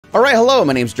Alright, hello,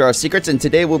 my name's Jar Secrets, and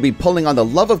today we'll be pulling on the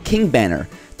Love of King banner.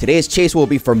 Today's chase will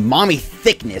be for Mommy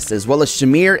Thiccness, as well as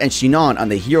Shamir and Shinon on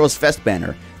the Heroes Fest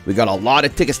banner. We got a lot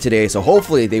of tickets today, so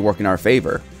hopefully they work in our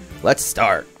favor. Let's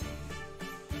start.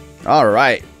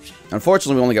 Alright.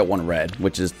 Unfortunately, we only got one red,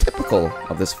 which is typical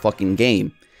of this fucking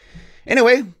game.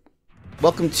 Anyway,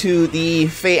 welcome to the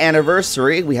Faye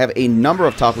anniversary. We have a number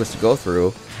of top lists to go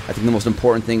through. I think the most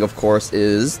important thing, of course,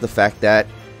 is the fact that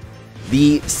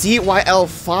the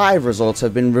CYL5 results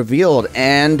have been revealed,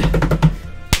 and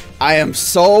I am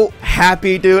so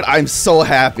happy, dude. I'm so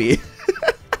happy.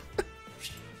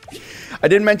 I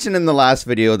did mention in the last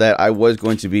video that I was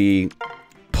going to be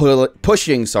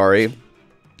pushing, sorry.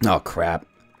 Oh, crap.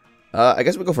 I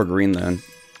guess we'll go for green then.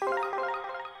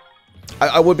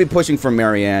 I would be pushing for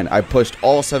Marianne. I pushed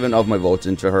all 7 of my votes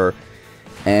into her.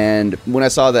 And when I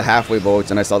saw the halfway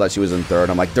votes and I saw that she was in 3rd,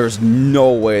 I'm like, there's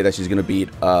no way that she's going to beat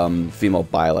female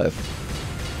Byleth.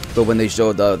 But when they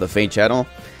showed the Faye channel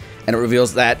and it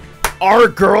reveals that our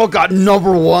girl got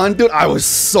 #1, dude, I was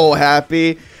so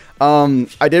happy.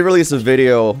 I did release a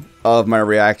video of my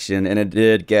reaction and it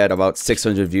did get about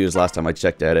 600 views last time I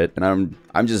checked at it. And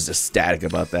I'm just ecstatic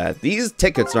about that. These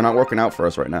tickets are not working out for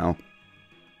us right now.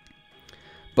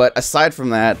 But aside from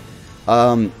that,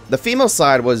 the female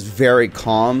side was very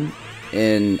calm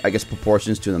in, I guess,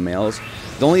 proportions to the males.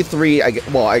 The only 3,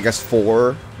 I guess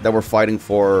 4 that were fighting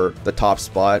for the top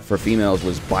spot for females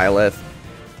was Byleth,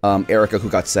 Erica, who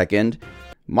got 2nd.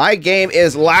 My game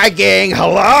is lagging.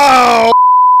 Hello!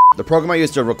 The program I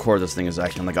used to record this thing is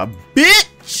acting like a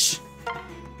bitch.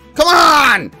 Come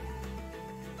on!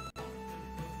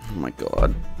 Oh my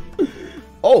god.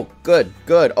 Oh, good,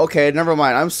 good. Okay, never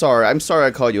mind. I'm sorry. I'm sorry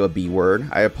I called you a B word.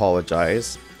 I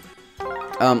apologize.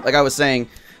 Like I was saying,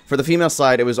 for the female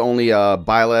side, it was only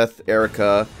Byleth,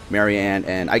 Erica, Marianne,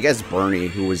 and I guess Bernie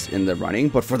who was in the running.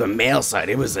 But for the male side,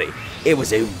 it was a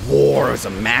war. It was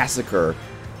a massacre.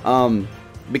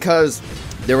 Because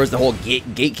there was the whole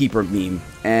gatekeeper meme.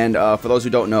 And for those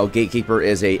who don't know, Gatekeeper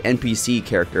is a NPC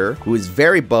character who is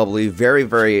very bubbly,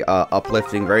 very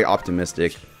uplifting, very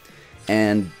optimistic,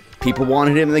 and people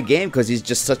wanted him in the game because he's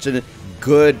just such a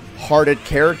good-hearted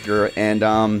character, and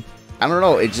I don't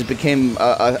know, it just became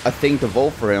a thing to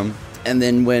vote for him. And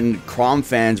then when Crom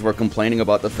fans were complaining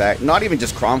about the fact, not even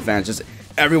just Crom fans, just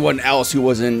everyone else who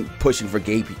wasn't pushing for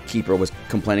Gatekeeper was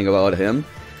complaining about him,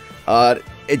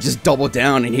 it just doubled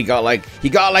down, and he got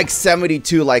like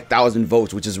 72,000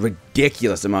 votes, which is a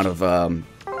ridiculous amount of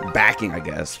backing, I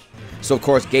guess. So of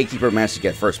course Gatekeeper managed to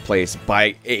get 1st place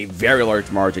by a very large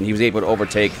margin. He was able to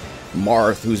overtake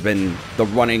Marth, who's been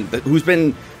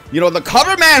the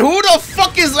cover man. Who the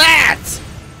fuck is that?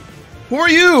 Who are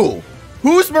you?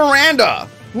 Who's Miranda?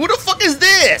 Who the fuck is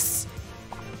this?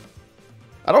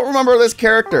 I don't remember this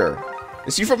character.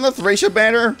 Is she from the Thracia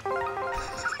banner?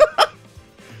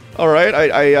 Alright,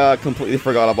 I completely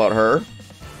forgot about her.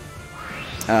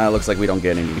 Looks like we don't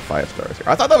get any 5 stars here.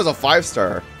 I thought that was a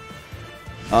 5-star.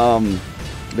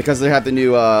 Because they have the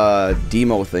new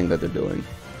demo thing that they're doing.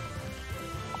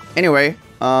 Anyway,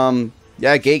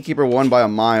 yeah, Gatekeeper won by a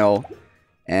mile,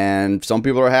 and some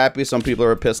people are happy, some people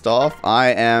are pissed off.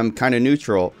 I am kind of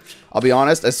neutral. I'll be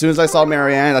honest, as soon as I saw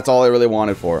Marianne, that's all I really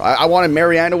wanted for. I wanted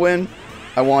Marianne to win.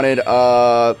 I wanted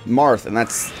Marth, and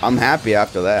I'm happy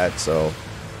after that, so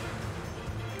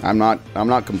I'm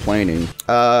not complaining.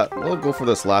 We'll go for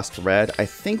this last red. I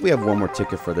think we have one more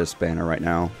ticket for this banner right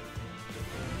now.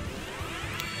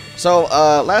 So,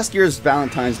 last year's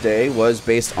Valentine's Day was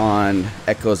based on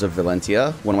Echoes of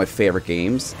Valentia, one of my favorite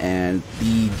games, and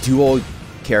the duo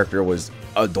character was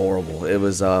adorable. It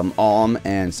was Alm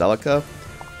and Celica.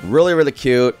 Really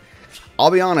cute.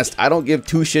 I'll be honest, I don't give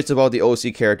 2 shits about the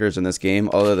OC characters in this game,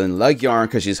 other than Legyarn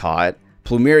because she's hot,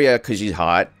 Plumeria because she's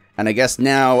hot, and I guess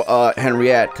now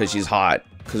Henriette because she's hot,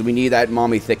 because we need that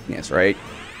Mommy Thiccness, right?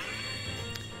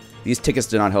 These tickets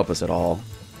did not help us at all.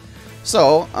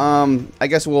 So, I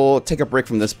guess we'll take a break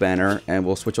from this banner, and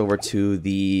we'll switch over to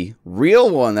the real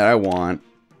one that I want.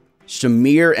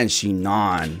 Shamir and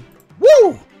Shinon.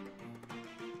 Woo!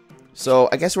 So,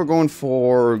 I guess we're going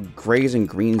for grays and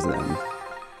greens then.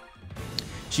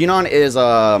 Shinon is,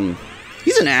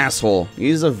 he's an asshole.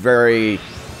 He's a very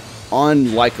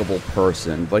unlikable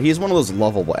person, but he's one of those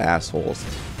lovable assholes.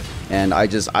 And I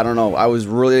don't know, I was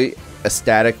really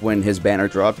ecstatic when his banner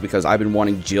dropped because I've been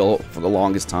wanting Jill for the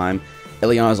longest time.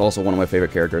 Ileana is also one of my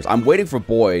favorite characters. I'm waiting for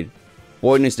Boyd.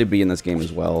 Boyd needs to be in this game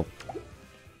as well.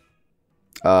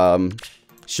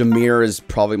 Shamir is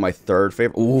probably my 3rd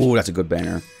favorite. Ooh, that's a good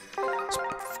banner.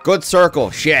 Good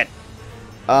circle. Shit.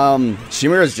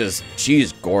 Chimera's just,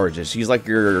 she's gorgeous. She's like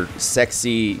your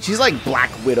sexy, she's like Black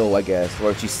Widow, I guess,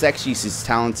 where she's sexy, she's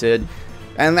talented.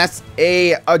 And that's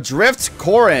a Drift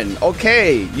Corrin.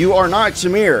 Okay, you are not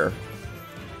Chimera.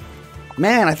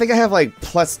 Man, I think I have like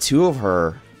 +2 of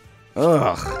her.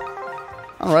 Ugh.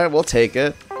 Alright, we'll take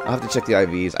it. I'll have to check the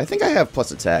IVs. I think I have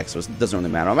plus attack, so it doesn't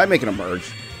really matter. I might make it a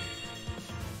merge.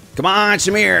 Come on,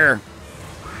 Chimera!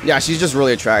 Yeah, she's just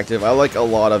really attractive. I like a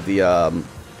lot of the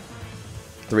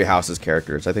Three Houses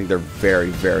characters. I think they're very,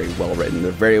 very well written.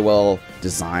 They're very well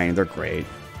designed. They're great.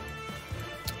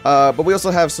 But we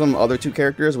also have some other 2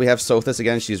 characters. We have Sothis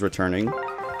again. She's returning.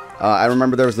 I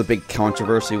remember there was the big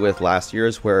controversy with last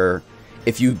year's where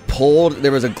if you pulled,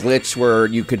 there was a glitch where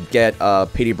you could get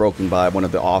pity broken by one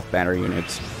of the off-banner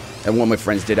units. And one of my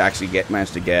friends did actually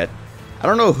manage to get, I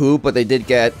don't know who, but they did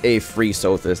get a free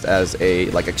Sothis as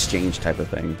a like exchange type of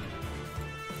thing.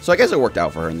 So I guess it worked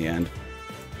out for her in the end.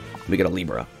 We get a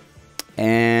Libra.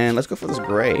 And let's go for this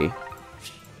gray.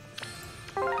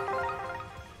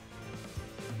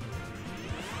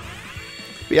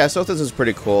 But yeah, Sothis is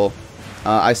pretty cool.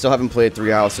 I still haven't played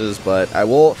Three Houses, but I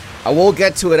will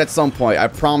get to it at some point. I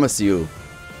promise you.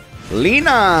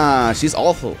 Lena, she's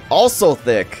also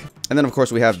thick. And then of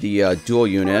course we have the dual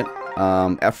unit,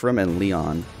 Ephraim and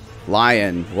Leon,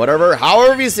 Lion, whatever,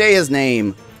 however you say his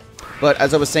name. But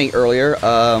as I was saying earlier,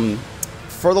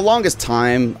 for the longest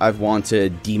time I've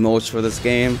wanted demos for this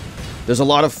game. There's a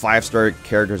lot of 5-star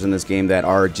characters in this game that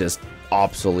are just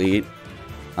obsolete.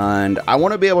 And I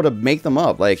want to be able to make them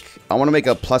up. Like, I want to make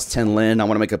a +10 Lin. I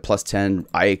want to make a +10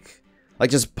 Ike. Like,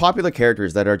 just popular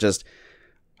characters that are just,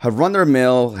 have run their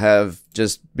mill, have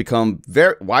just become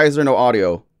very... Why is there no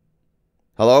audio?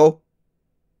 Hello?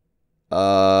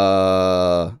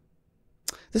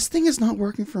 This thing is not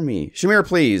working for me. Chimera,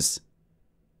 please.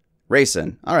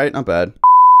 Racing. Alright, not bad.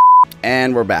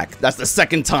 And we're back. That's the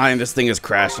second time this thing has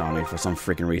crashed on me for some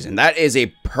freaking reason. That is a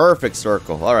perfect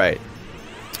circle. Alright.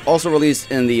 Also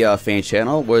released in the fan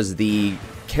channel was the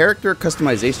character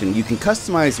customization. You can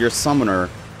customize your summoner.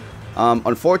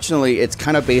 Unfortunately, it's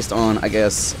kind of based on, I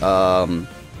guess, I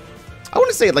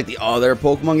wouldn't say like the other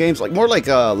Pokemon games, like more like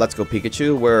Let's Go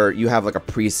Pikachu, where you have like a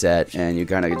preset and you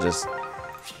kind of just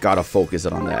gotta focus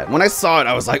it on that. When I saw it,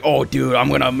 I was like, oh dude, I'm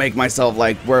gonna make myself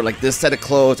like wear like this set of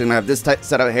clothes and have this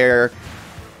set of hair.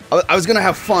 I was gonna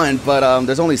have fun, but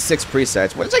there's only 6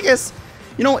 presets, which I guess,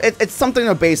 you know, it's something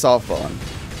to base off on.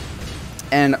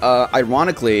 And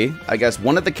ironically, I guess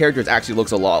one of the characters actually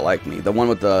looks a lot like me. The one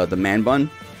with the man bun.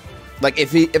 Like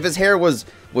if his hair was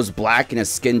black and his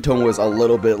skin tone was a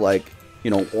little bit like,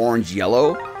 you know, orange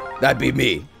yellow, that'd be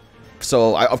me.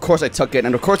 So of course I took it,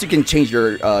 and of course you can change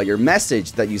your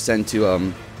message that you send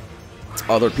to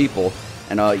other people.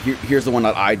 And here's the one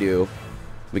that I do.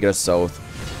 We get a Soth.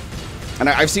 And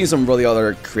I've seen some really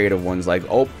other creative ones like,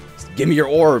 oh, give me your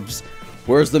orbs.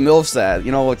 Where's the MILFs at?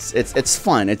 You know, it's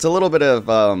fun. It's a little bit of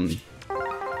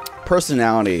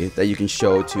personality that you can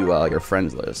show to your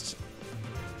friends list,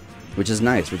 which is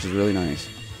nice, which is really nice.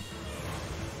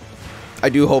 I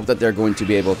do hope that they're going to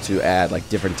be able to add like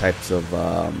different types of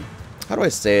how do I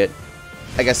say it?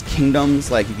 I guess kingdoms.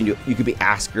 Like you could be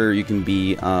Asker, you can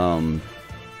be I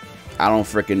don't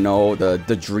freaking know,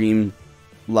 the dream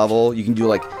level. You can do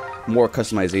like more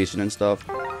customization and stuff.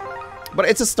 But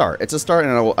it's a start. It's a start,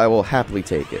 and I will happily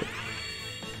take it.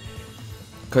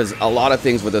 Because a lot of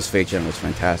things with this Fate Gen was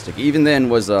fantastic. Even then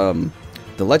was the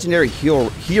Legendary Hero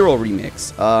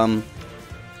remix.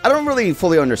 I don't really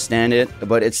fully understand it,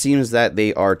 but it seems that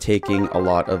they are taking a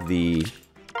lot of the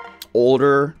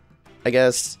older, I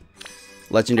guess,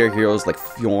 Legendary Heroes like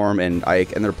Fjorm and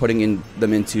Ike, and they're putting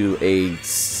them into a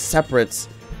separate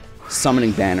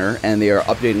summoning banner, and they are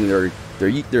updating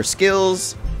their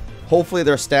skills. Hopefully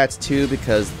their stats too,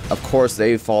 because of course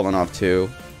they've fallen off too.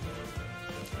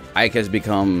 Ike has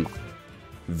become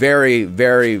very,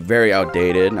 very, very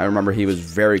outdated. I remember he was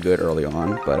very good early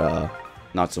on, but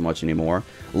not so much anymore.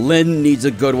 Lin needs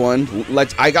a good one.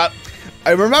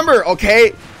 I remember,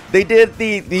 okay, they did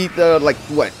the like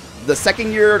what, the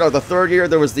second year or the third year,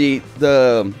 there was the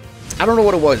I don't know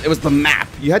what it was. It was the map.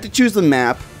 You had to choose the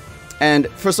map, and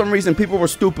for some reason people were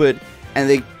stupid and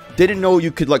they didn't know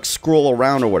you could like scroll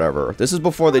around or whatever. This is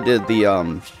before they did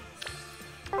the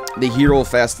Hero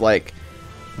Fest like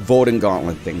voting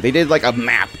gauntlet thing. They did like a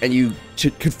map, and you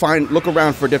could look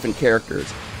around for different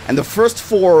characters. And the first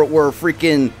 4 were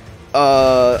freaking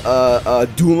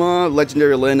Duma,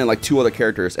 Legendary Lin, and like 2 other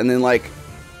characters. And then like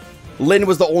Lin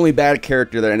was the only bad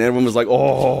character there, and everyone was like,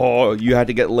 "Oh, you had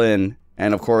to get Lin."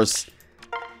 And of course,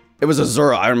 it was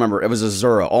Azura. I remember it was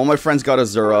Azura. All my friends got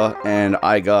Azura, and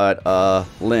I got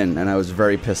Lin, and I was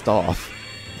very pissed off.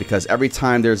 because every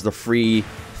time there's the free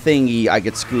thingy, I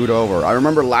get screwed over. I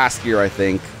remember last year, I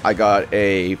think, I got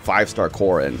a 5-star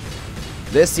Korin.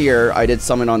 This year, I did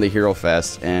summon on the Hero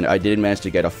Fest, and I did manage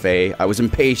to get a Fae. I was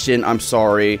impatient, I'm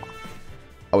sorry.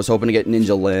 I was hoping to get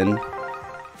Ninja Lin.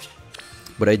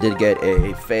 But I did get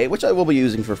a Fae, which I will be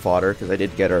using for fodder, because I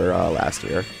did get her last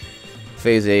year.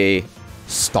 Fae's a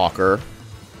Stalker.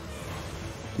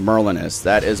 Merlinus,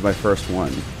 that is my first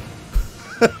one.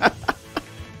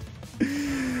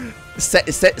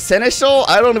 Seneschal?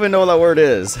 I don't even know what that word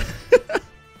is.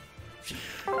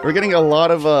 We're getting a lot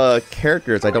of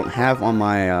characters I don't have on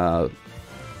my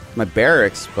my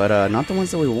barracks, but not the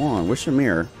ones that we want. Where's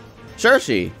Shamir?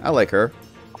 Shershi, I like her.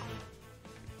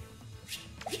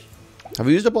 Have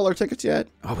we used up all our tickets yet?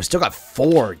 Oh, we still got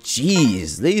 4.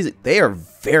 Jeez, they are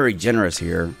very generous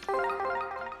here.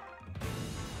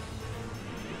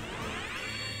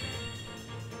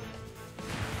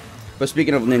 But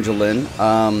speaking of Ninja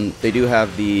Lin, they do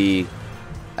have the,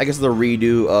 I guess, the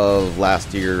redo of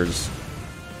last year's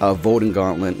voting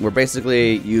gauntlet, where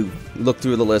basically you look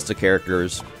through the list of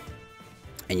characters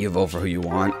and you vote for who you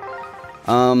want.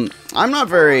 I'm not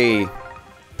very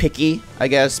picky, I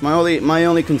guess. My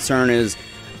only concern is,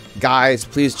 guys,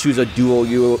 please choose a dual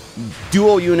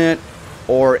unit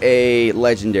or a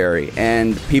legendary,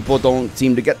 and people don't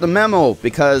seem to get the memo,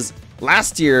 because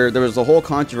last year there was a whole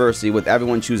controversy with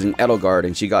everyone choosing Edelgard,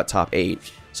 and she got top 8,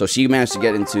 so she managed to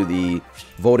get into the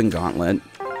voting gauntlet,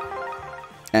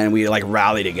 and we like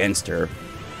rallied against her.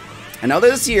 And now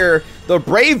this year the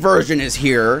Brave version is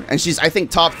here, and she's, I think,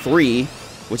 top 3,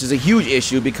 which is a huge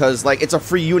issue, because like it's a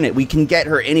free unit, we can get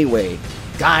her anyway.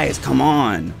 Guys, come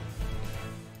on.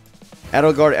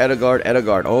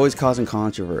 Edelgard, always causing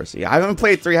controversy. I haven't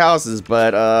played 3 Houses,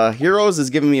 but Heroes is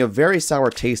giving me a very sour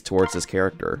taste towards this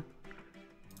character.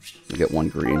 We get 1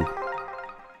 green.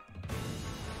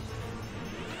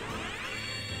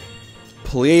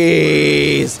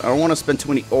 Please! I don't want to spend too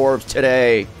many orbs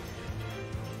today.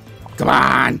 Come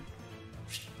on!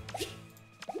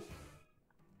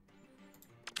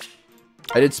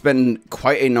 I did spend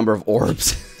quite a number of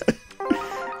orbs.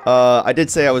 I did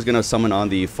say I was going to summon on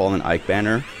the Fallen Ike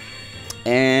banner.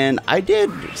 And I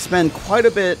did spend quite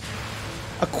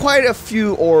a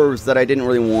few orbs that I didn't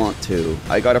really want to.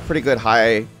 I got a pretty good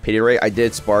high pity rate. I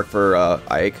did spark for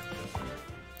Ike.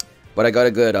 But I got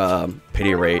a good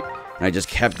pity rate. And I just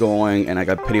kept going, and I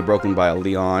got pity broken by a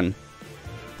Leon.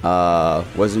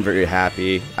 Wasn't very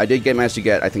happy. I did manage to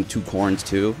get, I think, 2 corns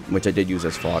too, which I did use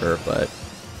as fodder, but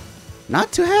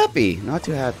not too happy. Not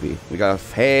too happy. We got a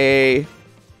Fae.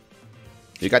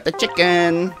 We got the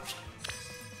chicken.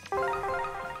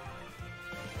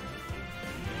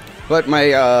 But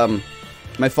my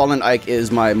my Fallen Ike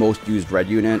is my most used red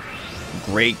unit.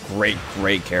 Great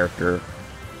character.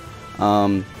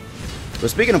 But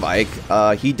speaking of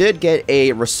Ike, he did get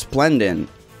a Resplendent.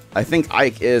 I think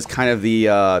Ike is kind of the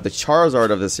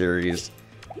Charizard of the series.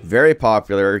 Very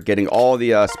popular, getting all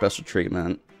the special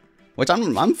treatment, which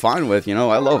I'm fine with. You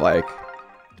know, I love Ike,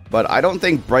 but I don't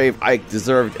think Brave Ike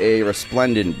deserved a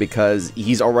Resplendent because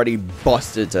he's already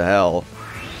busted to hell.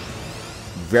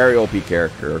 Very OP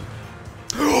character.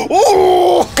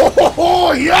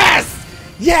 Oh yes,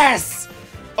 yes.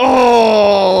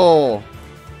 Oh.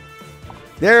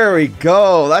 There we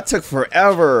go. That took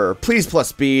forever. Please plus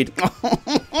speed.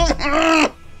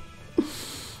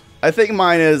 I think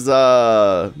mine is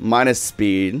minus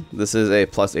speed. This is a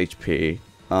plus HP.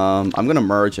 I'm gonna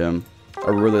merge him. I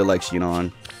really like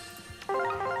Shinon.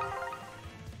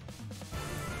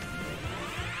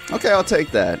 Okay, I'll take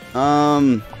that.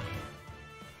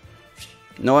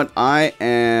 You know what? I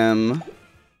am.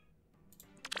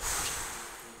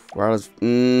 Where I was.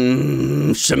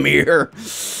 Shamir.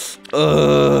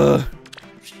 You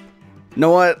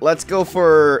know what? Let's go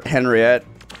for Henriette.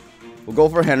 We'll go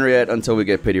for Henriette until we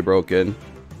get pity broken.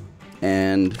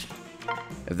 And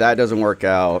if that doesn't work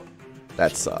out,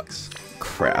 that sucks.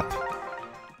 Crap.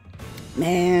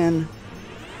 Man.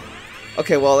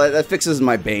 Okay, well, that fixes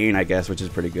my Bane, I guess, which is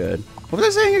pretty good. What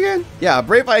was I saying again? Yeah,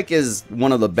 Brave Ike is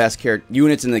one of the best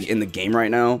units in the game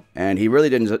right now, and he really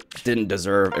didn't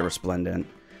deserve a Resplendent.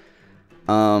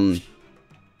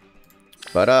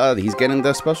 But he's getting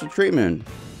the special treatment.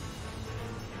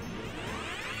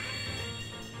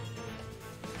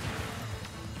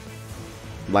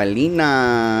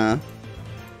 Lylina.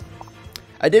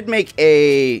 I did make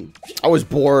I was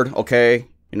bored, okay?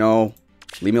 You know,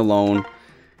 leave me alone.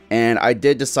 And I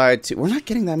did decide to... We're not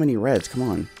getting that many reds, come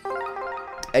on.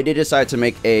 I did decide to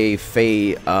make a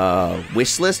Fae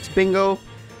wish list bingo.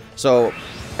 So,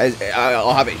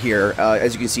 I'll have it here.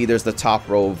 As you can see, there's the top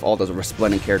row of all those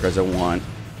resplendent characters I want.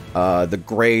 The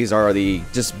grays are the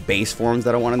just base forms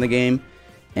that I want in the game.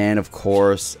 And of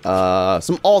course,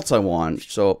 some alts I want.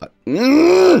 So,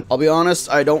 I'll be honest,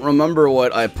 I don't remember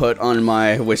what I put on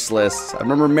my wish list. I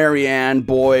remember Marianne,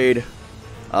 Boyd,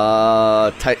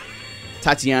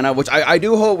 Tatiana, which I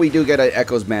do hope we do get an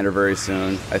Echoes banner very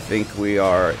soon. I think we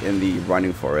are in the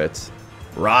running for it.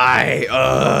 Right.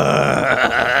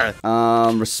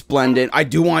 Resplendent. I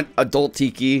do want Adult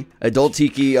Tiki. Adult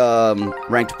Tiki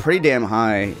ranked pretty damn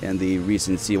high in the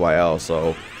recent CYL.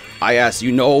 So I ask,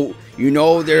 you know,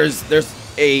 there's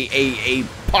a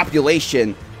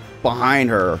population behind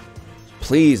her.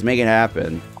 Please make it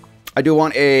happen. I do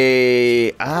want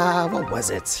a what was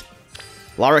it?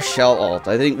 La Rochelle alt.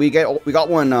 I think we got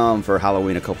one for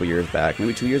Halloween a couple years back,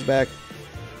 maybe 2 years back.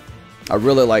 I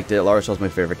really liked it. La Rochelle's my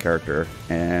favorite character,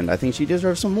 and I think she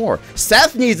deserves some more.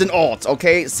 Seth needs an alt,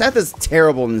 okay? Seth is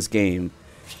terrible in this game.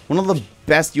 One of the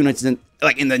best units in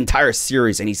the entire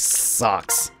series, and he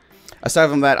sucks. Aside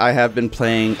from that, I have been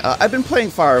playing. I've been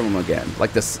playing Fire Emblem again,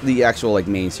 like the actual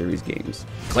main series games.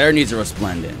 Claire needs a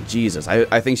Resplendent. Jesus,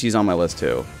 I think she's on my list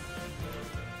too.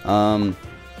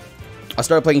 I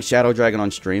started playing Shadow Dragon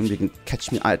on stream. You can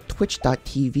catch me at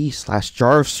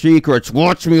twitch.tv/JarSecrets.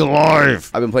 Watch me live.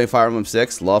 I've been playing Fire Emblem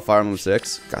 6. Love Fire Emblem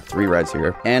 6. Got 3 reds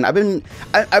here, and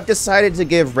I've decided to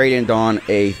give Radiant Dawn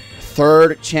a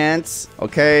 3rd chance.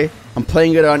 Okay, I'm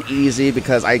playing it on easy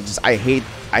because I hate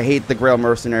the Grail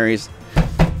Mercenaries.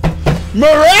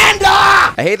 Miranda!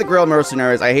 I hate the Grail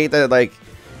Mercenaries. I hate that, like,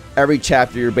 every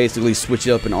chapter you're basically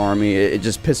switching up an army. It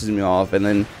just pisses me off, and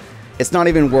then it's not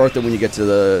even worth it when you get to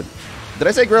the... Did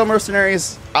I say Grail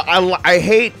Mercenaries? I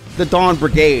hate the Dawn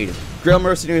Brigade. Grail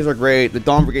Mercenaries are great. The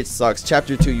Dawn Brigade sucks.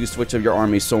 Chapter 2, you switch up your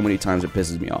army so many times it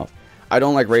pisses me off. I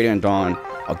don't like Radiant Dawn.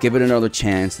 I'll give it another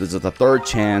chance. This is the 3rd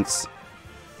chance.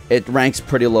 It ranks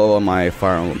pretty low on my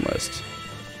Fire Emblem list.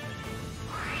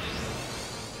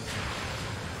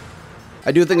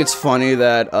 I do think it's funny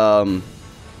that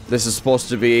this is supposed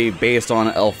to be based on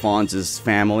Alphonse's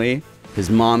family. His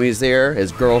mommy's there,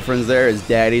 his girlfriend's there, his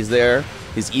daddy's there,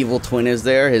 his evil twin is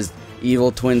there, his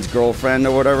evil twin's girlfriend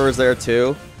or whatever is there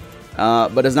too.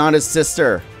 But it's not his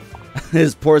sister.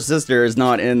 His poor sister is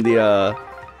not in the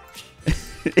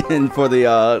in for the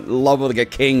love of the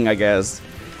king, I guess.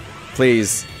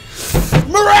 Please.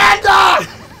 Miranda!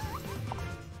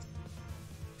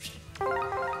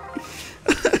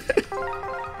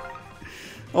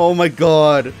 Oh my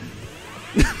god.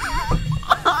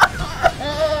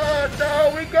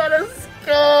 No, we got a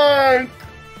skunk.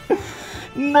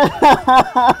 No,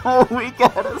 we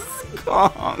got a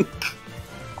skunk.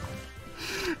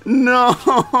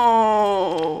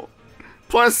 No.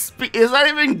 Plus speed, is that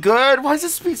even good? Why is the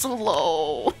speed so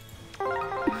low?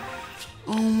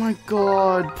 Oh my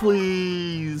god,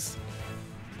 please.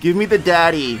 Give me the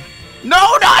daddy.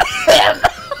 No, not him!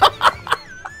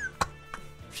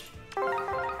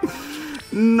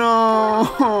 No.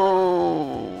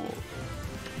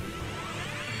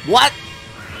 What?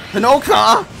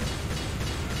 Hinoka?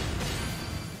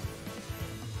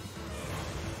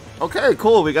 Okay,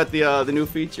 cool. We got the new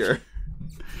feature.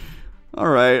 All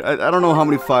right. I don't know how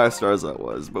many 5 stars that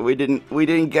was, but we didn't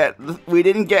get the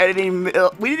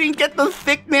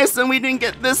thickness, and we didn't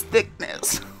get this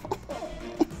thickness.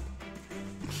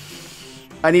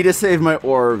 I need to save my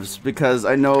orbs because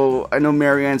I know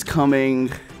Marianne's coming.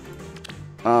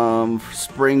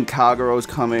 Spring Kagerou's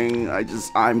coming.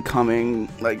 I'm coming.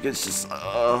 Like, it's just,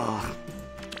 oh,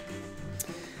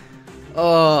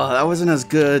 that wasn't as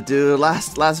good, dude.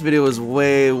 Last video was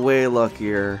way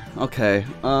luckier. Okay.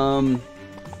 Thank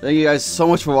you guys so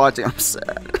much for watching. I'm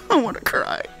sad. I want to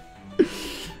cry.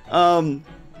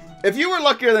 If you were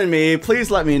luckier than me, please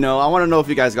let me know. I want to know if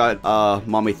you guys got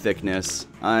Mommy Thiccness.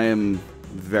 I am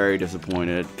very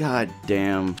disappointed. God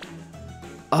damn.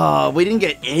 We didn't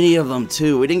get any of them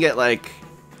too. We didn't get like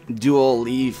Dual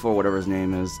Leaf or whatever his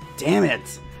name is. Damn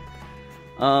it.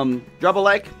 Drop a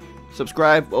like,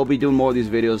 subscribe. We'll be doing more of these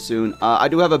videos soon. I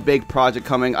do have a big project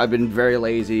coming. I've been very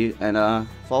lazy, and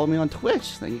follow me on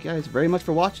Twitch. Thank you guys very much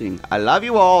for watching. I love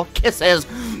you all. Kisses.